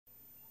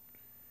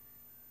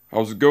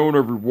How's it going,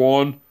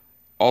 everyone?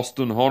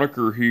 Austin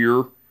Honecker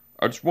here.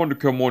 I just wanted to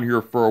come on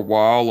here for a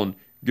while and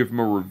give him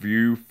a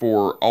review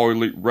for All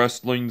Elite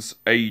Wrestling's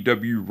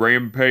AEW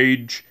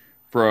Rampage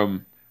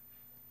from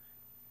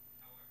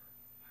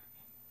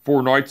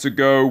 4 nights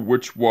ago,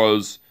 which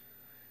was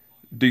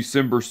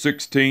December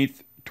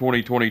 16th,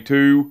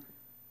 2022.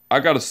 I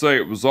gotta say,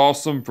 it was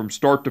awesome from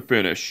start to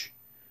finish.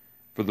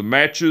 For the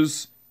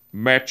matches,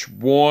 match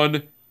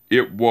 1,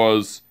 it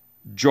was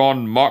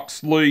Jon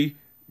Moxley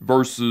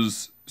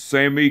versus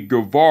Sammy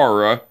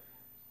Guevara.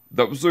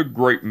 That was a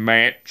great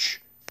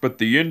match, but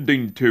the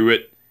ending to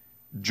it,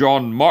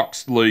 Jon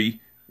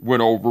Moxley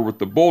went over with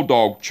the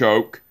Bulldog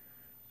choke.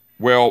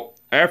 Well,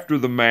 after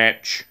the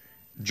match,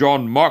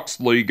 Jon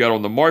Moxley got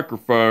on the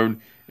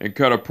microphone and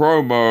cut a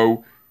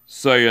promo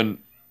saying,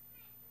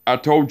 "I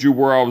told you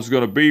where I was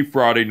going to be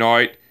Friday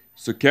night,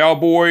 so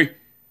Cowboy,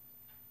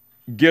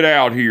 get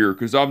out here,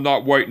 because I'm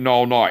not waiting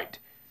all night."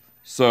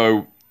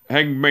 So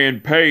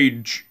Hangman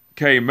Page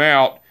came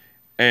out,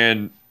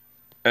 and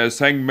as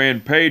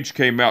Hangman Page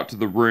came out to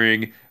the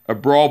ring, a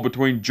brawl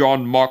between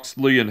Jon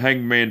Moxley and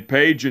Hangman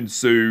Page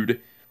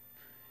ensued,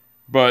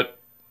 but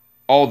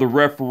all the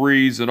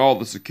referees and all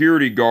the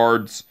security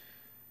guards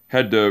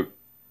had to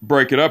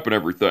break it up and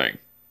everything.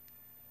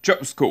 That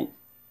was cool.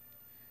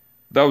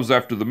 That was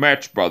after the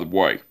match, by the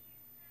way.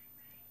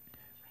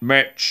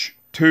 Match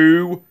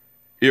 2,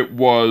 it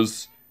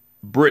was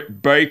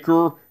Britt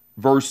Baker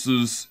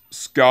versus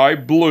Sky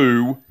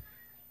Blue.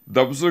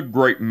 That was a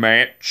great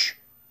match,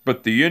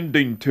 but the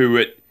ending to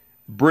it,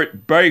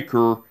 Britt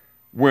Baker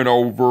went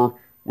over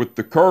with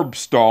the curb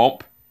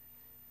stomp.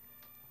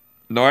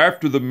 Now,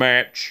 after the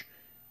match,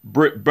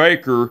 Britt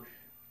Baker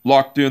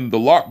locked in the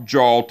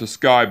lockjaw to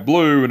Sky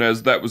Blue, and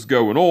as that was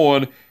going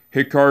on,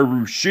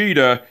 Hikaru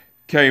Shida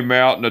came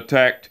out and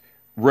attacked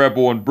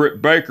Rebel and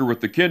Britt Baker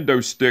with the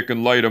kendo stick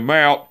and laid them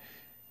out,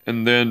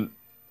 and then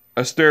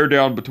a stare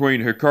down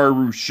between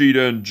Hikaru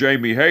Shida and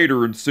Jamie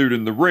Hayter ensued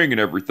in the ring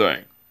and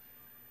everything.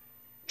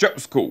 That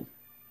was cool.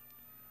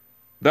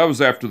 That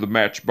was after the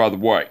match, by the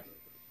way.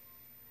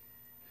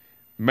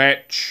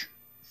 Match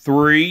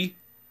 3,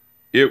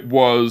 it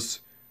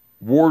was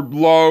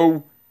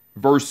Wardlow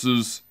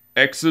versus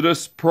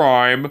Exodus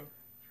Prime.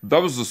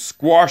 That was a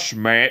squash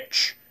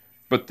match,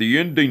 but the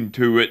ending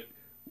to it,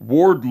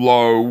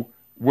 Wardlow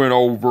went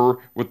over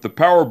with the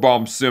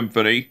Powerbomb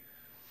Symphony.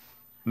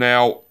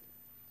 Now,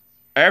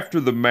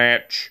 after the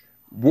match,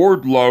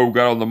 Wardlow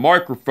got on the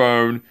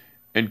microphone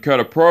and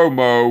cut a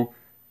promo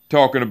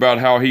talking about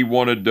how he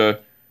wanted a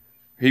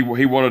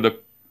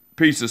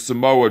piece of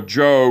Samoa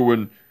Joe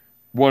and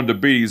wanted to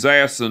beat his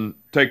ass and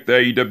take the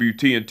AEW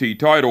TNT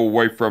title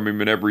away from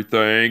him and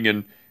everything.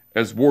 And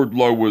as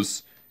Wardlow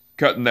was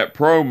cutting that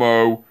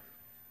promo,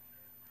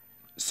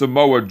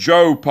 Samoa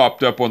Joe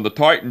popped up on the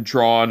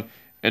Titantron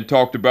and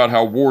talked about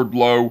how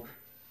Wardlow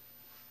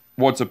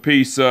wants a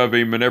piece of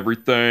him and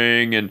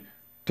everything, and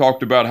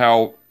talked about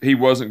how he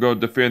wasn't going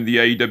to defend the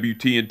AEW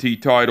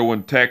TNT title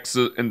in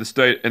Texas, in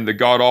the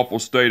god-awful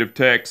state of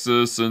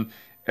Texas and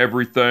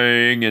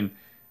everything, and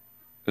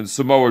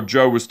Samoa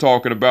Joe was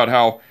talking about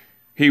how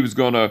he was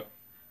going to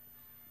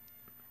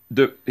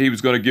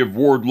give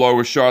Wardlow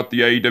a shot at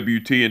the AEW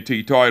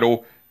TNT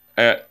title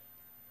at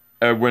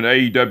when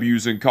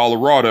AEW's in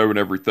Colorado and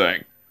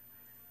everything.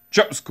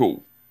 That was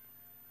cool.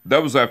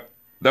 That was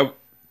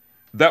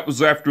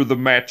after the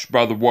match,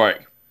 by the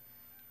way.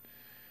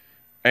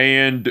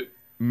 And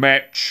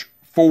match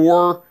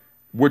 4,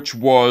 which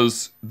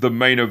was the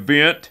main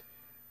event,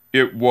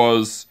 it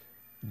was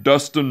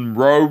Dustin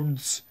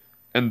Rhodes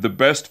and the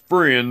Best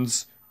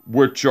Friends,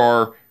 which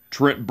are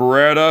Trent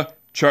Beretta,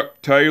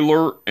 Chuck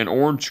Taylor, and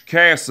Orange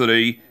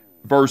Cassidy,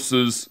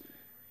 versus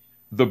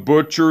The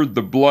Butcher,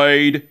 The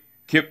Blade,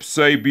 Kip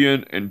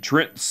Sabian, and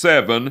Trent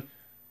Seven.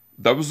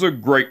 That was a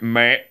great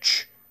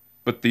match,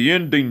 but the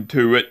ending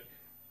to it,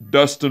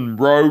 Dustin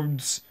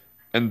Rhodes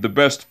and the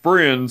Best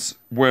Friends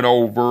went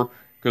over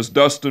because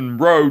Dustin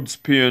Rhodes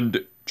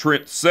pinned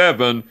Trent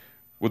Seven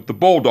with the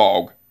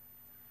Bulldog.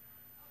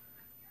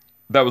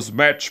 That was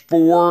match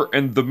 4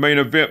 and the main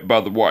event,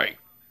 by the way.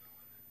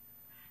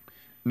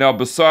 Now,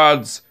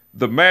 besides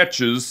the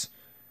matches,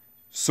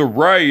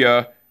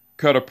 Saraya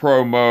cut a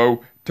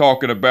promo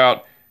talking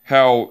about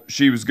how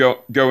she was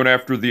going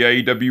after the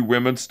AEW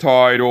Women's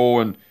title,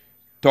 and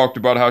talked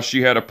about how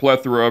she had a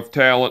plethora of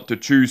talent to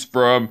choose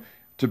from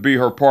to be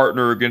her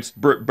partner against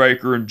Britt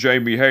Baker and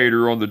Jamie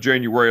Hayter on the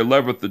January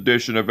 11th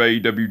edition of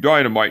AEW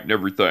Dynamite and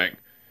everything.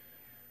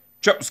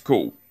 That was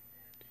cool.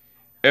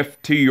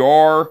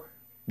 FTR,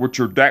 which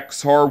are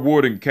Dax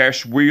Harwood and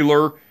Cash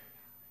Wheeler,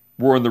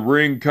 were in the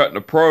ring cutting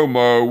a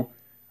promo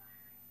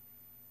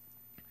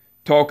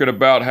talking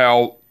about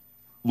how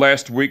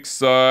last week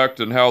sucked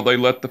and how they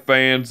let the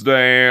fans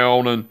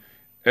down and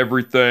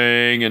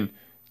everything, and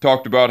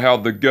talked about how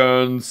the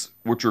Guns,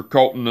 which are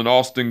Colton and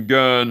Austin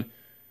Gunn,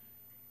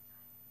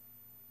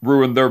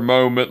 ruined their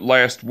moment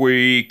last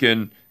week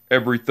and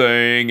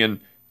everything, and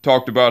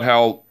talked about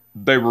how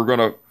they were going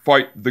to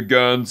fight the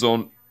Guns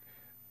on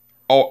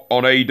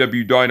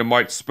AEW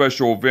Dynamite's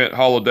special event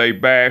Holiday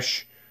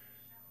Bash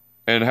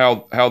and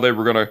how they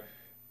were going to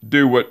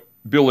do what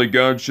Billy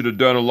Gunn should have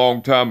done a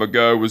long time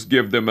ago, was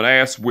give them an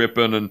ass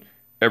whipping and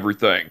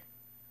everything.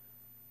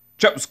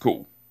 That was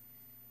cool.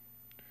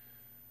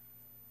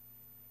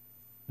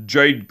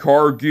 Jade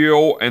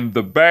Cargill and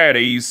the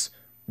Baddies,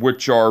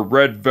 which are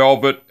Red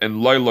Velvet and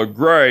Layla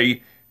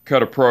Gray,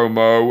 cut a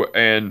promo,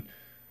 and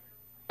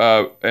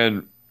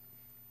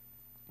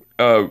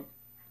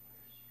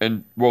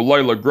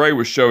Layla Gray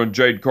was showing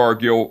Jade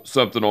Cargill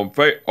something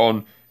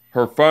on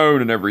her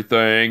phone and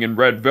everything, and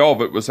Red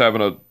Velvet was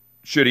having a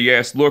shitty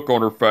ass look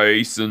on her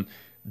face, and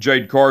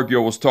Jade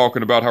Cargill was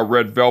talking about how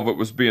Red Velvet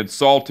was being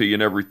salty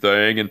and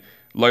everything, and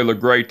Layla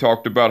Gray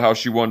talked about how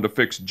she wanted to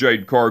fix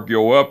Jade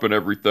Cargill up and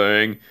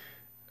everything,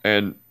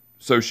 and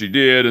so she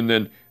did, and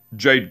then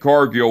Jade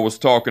Cargill was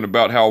talking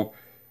about how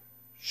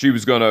she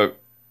was gonna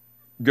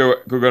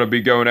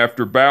be going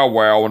after Bow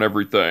Wow and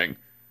everything.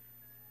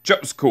 That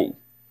was cool.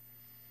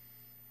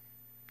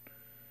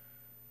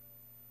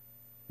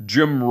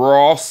 Jim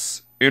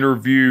Ross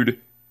interviewed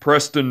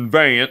Preston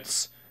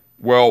Vance.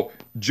 Well,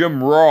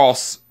 Jim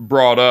Ross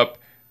brought up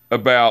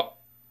about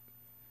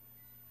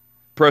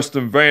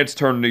Preston Vance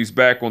turning his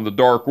back on the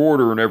Dark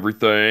Order and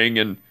everything,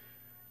 and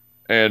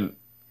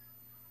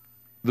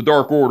the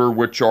Dark Order,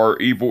 which are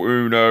Evil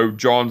Uno,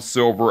 John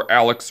Silver,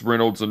 Alex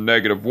Reynolds, and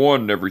Negative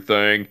One and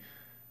everything.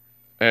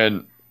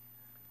 And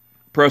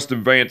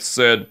Preston Vance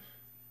said,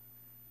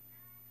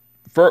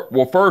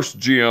 well, first,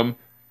 Jim,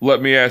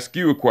 let me ask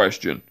you a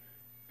question.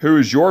 Who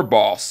is your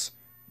boss?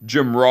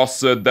 Jim Ross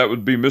said that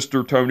would be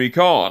Mr. Tony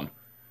Khan.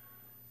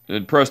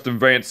 And Preston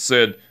Vance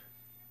said,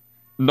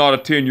 not a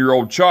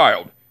 10-year-old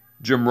child.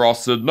 Jim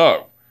Ross said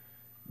no.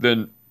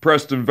 Then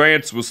Preston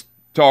Vance was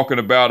talking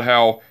about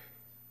how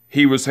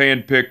he was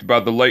handpicked by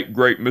the late,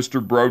 great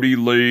Mr. Brody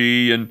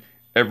Lee and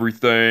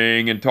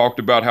everything, and talked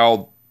about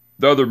how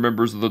the other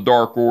members of the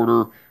Dark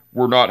Order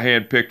were not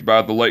handpicked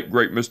by the late,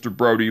 great Mr.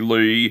 Brody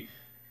Lee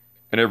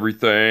and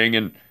everything.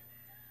 And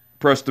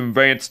Preston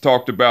Vance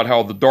talked about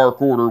how the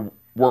Dark Order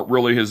weren't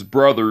really his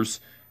brothers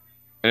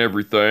and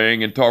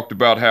everything, and talked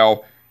about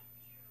how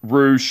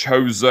Roosh,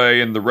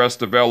 Jose, and the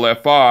rest of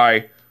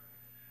LFI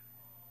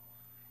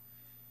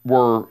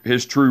were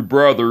his true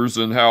brothers,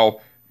 and how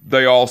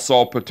they all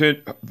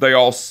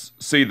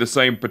see the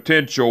same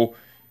potential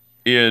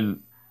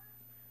in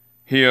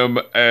him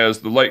as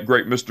the late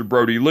great Mr.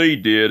 Brody Lee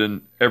did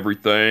and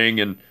everything,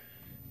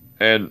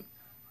 and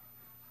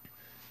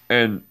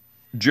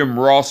Jim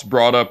Ross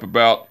brought up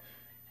about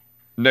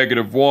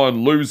Negative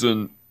One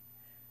losing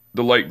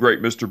the late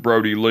great Mr.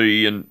 Brody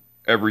Lee and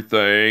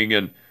everything,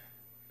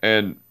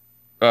 and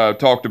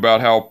talked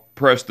about how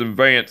Preston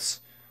Vance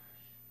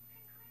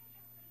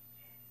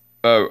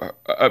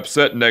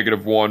upset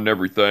Negative One and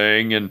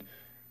everything,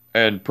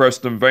 and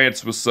Preston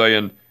Vance was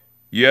saying,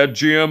 yeah,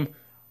 Jim,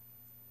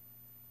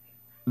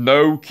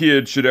 no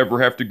kid should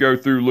ever have to go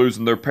through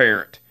losing their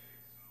parent,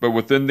 but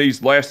within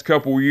these last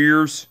couple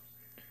years,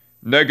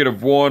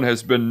 Negative One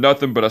has been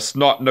nothing but a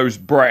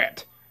snot-nosed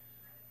brat,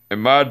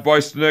 and my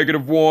advice to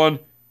Negative One,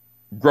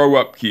 grow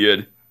up,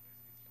 kid,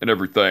 and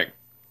everything.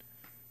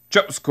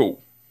 That was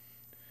cool.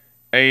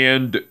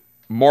 And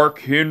Mark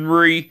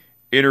Henry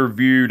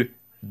interviewed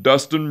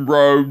Dustin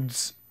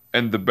Rhodes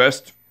and the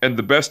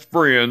best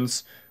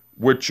friends,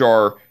 which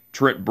are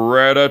Trent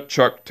Beretta,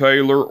 Chuck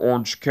Taylor,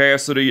 Orange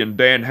Cassidy, and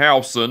Dan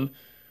Housen,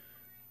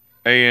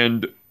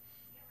 and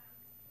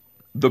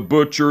The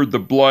Butcher, The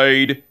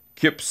Blade,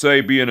 Kip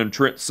Sabian, and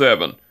Trent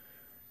Seven.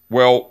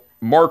 Well,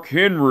 Mark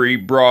Henry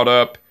brought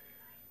up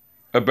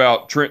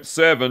about Trent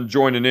Seven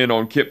joining in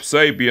on Kip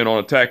Sabian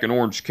on attacking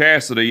Orange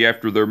Cassidy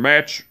after their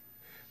match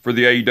for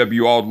the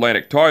AEW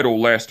All-Atlantic title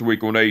last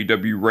week on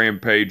AEW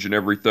Rampage and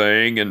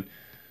everything, and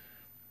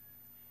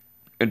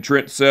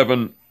Trent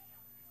Seven,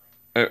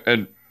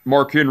 and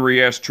Mark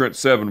Henry asked Trent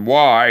Seven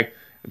why,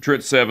 and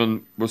Trent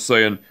Seven was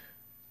saying,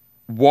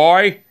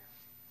 why?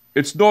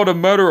 It's not a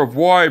matter of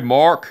why,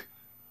 Mark.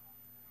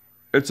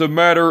 It's a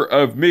matter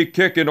of me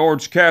kicking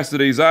Orange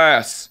Cassidy's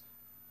ass.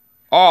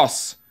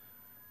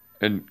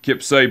 And Kip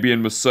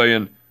Sabian was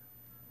saying,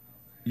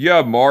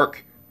 yeah,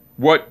 Mark,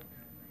 what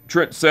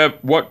Trent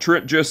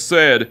just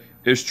said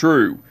is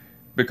true,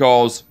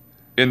 because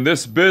in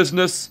this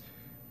business,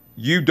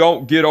 you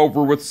don't get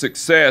over with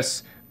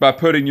success by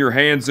putting your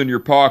hands in your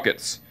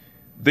pockets.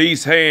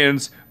 These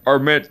hands are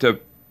meant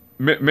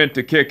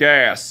to kick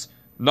ass,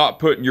 not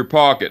put in your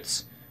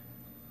pockets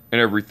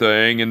and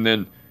everything. And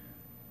then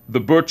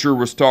the Butcher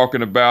was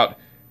talking about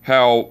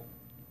how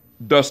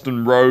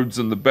Dustin Rhodes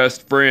and the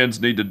best friends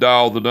need to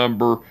dial the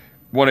number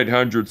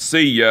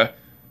 1-800-SEE-YA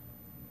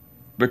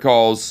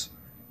because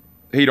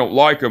he don't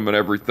like them and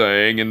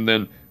everything. And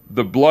then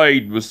the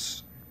Blade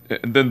was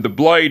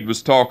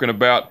talking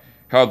about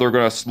how they're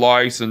gonna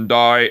slice and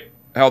dice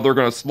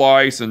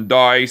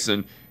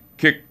and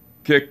kick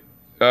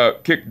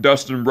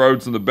Dustin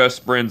Rhodes and the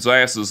best friends'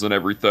 asses and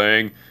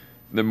everything.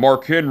 And then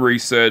Mark Henry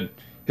said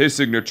his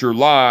signature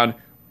line,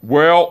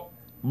 well,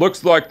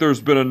 looks like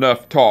there's been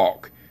enough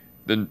talk.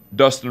 Then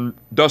Dustin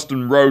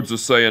Rhodes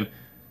was saying,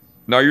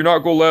 now you're not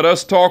gonna let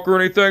us talk or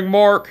anything,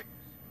 Mark?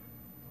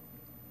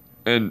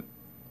 And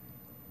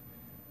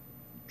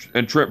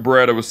Trent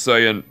Beretta was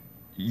saying,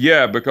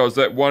 yeah, because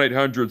that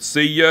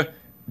 1-800-SEE-YA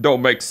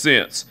don't make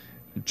sense.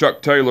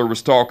 Chuck Taylor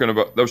was talking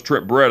about, that was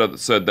Trent Beretta that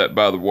said that,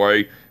 by the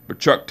way, but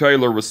Chuck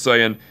Taylor was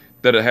saying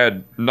that it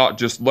had not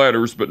just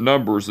letters, but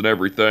numbers and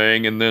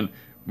everything, and then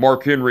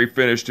Mark Henry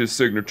finished his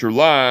signature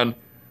line,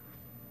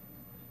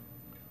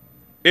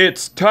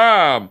 "It's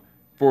time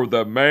for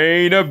the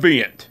main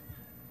event,"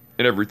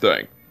 and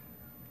everything.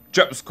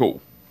 That was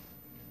cool.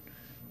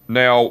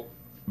 Now,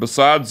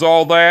 besides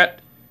all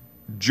that,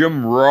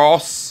 Jim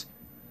Ross,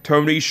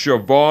 Tony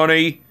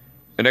Schiavone,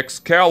 and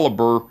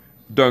Excalibur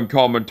done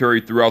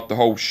commentary throughout the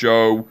whole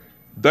show.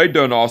 They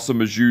done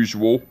awesome as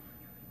usual.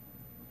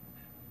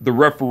 The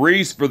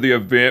referees for the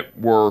event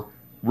were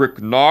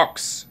Rick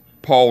Knox,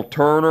 Paul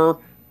Turner,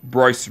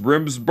 Bryce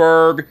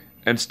Remsburg,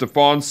 and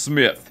Stephon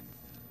Smith.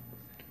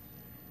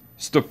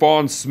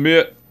 Stephon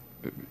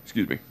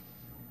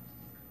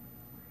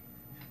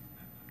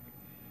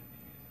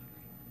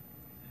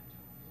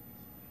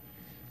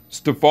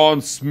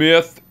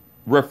Smith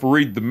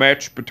refereed the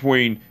match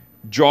between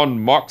Jon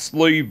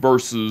Moxley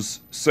versus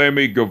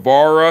Sammy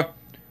Guevara.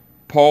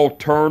 Paul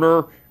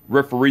Turner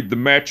refereed the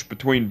match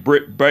between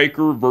Britt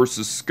Baker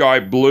versus Sky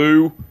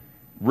Blue.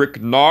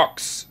 Rick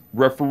Knox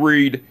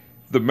refereed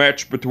the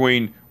match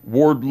between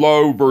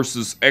Wardlow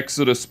versus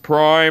Exodus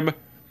Prime.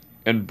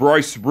 And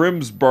Bryce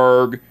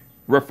Remsburg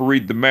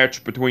refereed the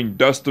match between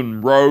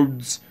Dustin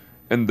Rhodes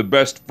and the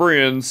Best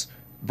Friends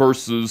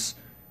versus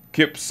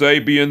Kip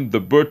Sabian, The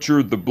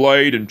Butcher, The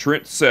Blade, and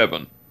Trent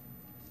Seven.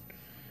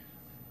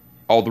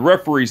 All the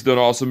referees done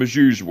awesome as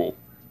usual.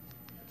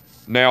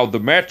 Now, the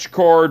match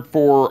card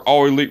for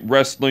All Elite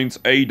Wrestling's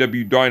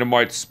AEW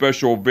Dynamite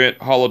special event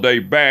Holiday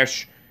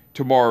Bash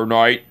tomorrow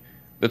night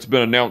that's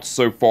been announced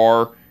so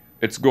far,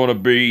 it's going to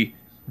be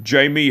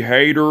Jamie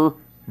Hayter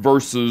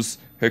versus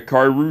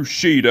Hikaru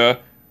Shida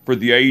for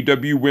the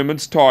AEW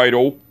Women's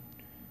title,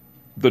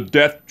 the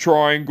Death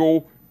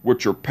Triangle,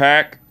 which are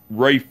Pac,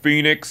 Rey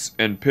Fenix,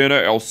 and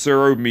Penta El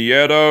Cerro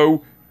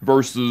Miedo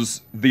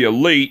versus the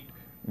Elite,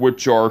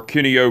 which are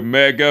Kenny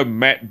Omega,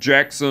 Matt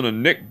Jackson,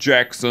 and Nick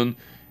Jackson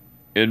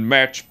in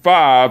match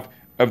 5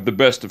 of the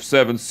Best of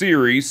 7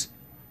 series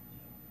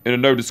in a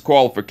no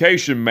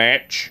disqualification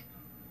match.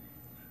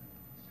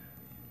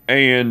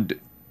 And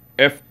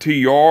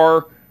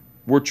FTR,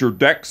 which are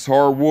Dax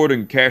Harwood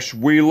and Cash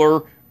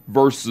Wheeler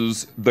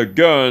versus the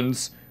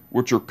Guns,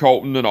 which are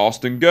Colton and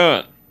Austin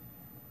Gunn.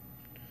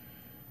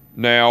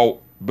 Now,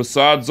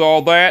 besides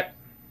all that,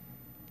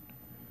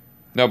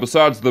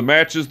 besides the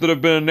matches that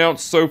have been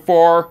announced so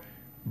far,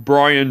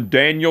 Bryan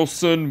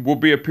Danielson will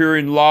be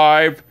appearing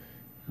live.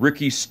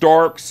 Ricky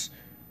Starks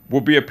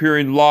will be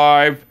appearing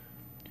live.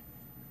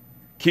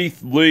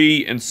 Keith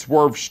Lee and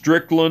Swerve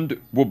Strickland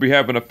will be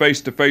having a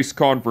face-to-face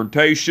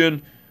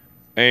confrontation.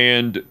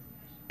 And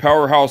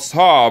Powerhouse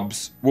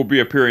Hobbs will be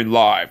appearing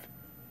live.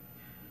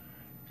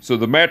 So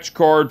the match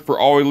card for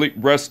All Elite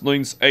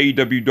Wrestling's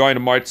AEW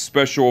Dynamite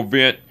special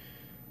event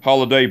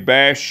Holiday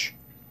Bash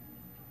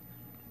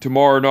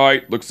tomorrow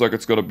night looks like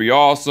it's going to be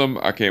awesome.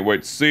 I can't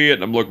wait to see it,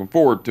 and I'm looking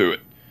forward to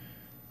it.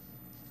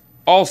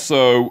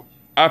 Also,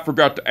 I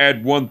forgot to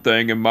add one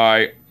thing in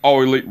my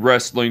All Elite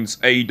Wrestling's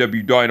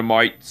AEW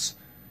Dynamite's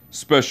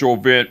special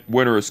event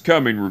Winter is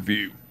Coming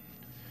review.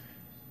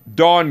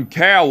 Don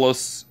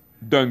Callis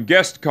done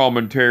guest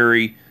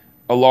commentary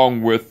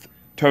along with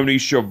Tony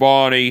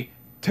Schiavone,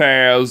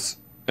 Taz,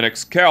 and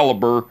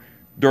Excalibur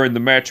during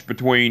the match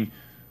between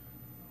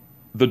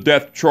the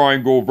Death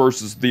Triangle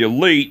versus the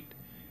Elite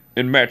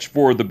in match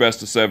 4 of the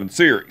Best of 7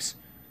 series.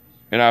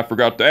 And I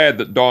forgot to add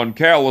that Don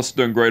Callis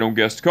done great on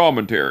guest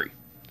commentary.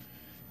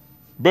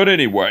 But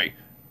anyway,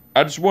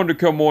 I just wanted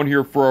to come on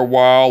here for a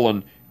while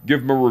and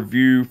give them a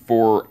review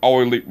for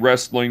All Elite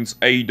Wrestling's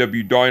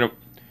AEW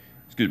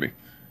Dynamite.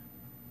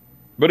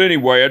 But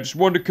anyway, I just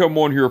wanted to come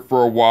on here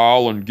for a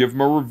while and give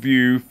them a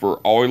review for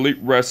All Elite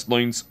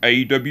Wrestling's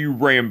AEW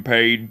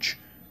Rampage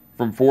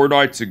from 4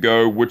 nights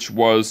ago, which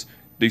was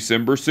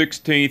December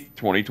 16th,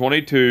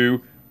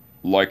 2022.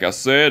 Like I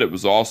said, it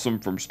was awesome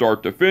from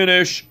start to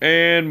finish,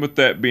 and with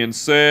that being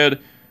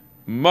said,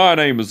 my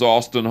name is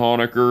Austin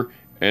Honecker,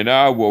 and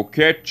I will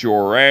catch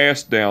your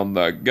ass down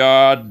the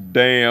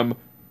goddamn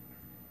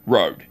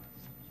road.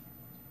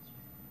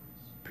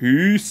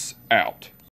 Peace out.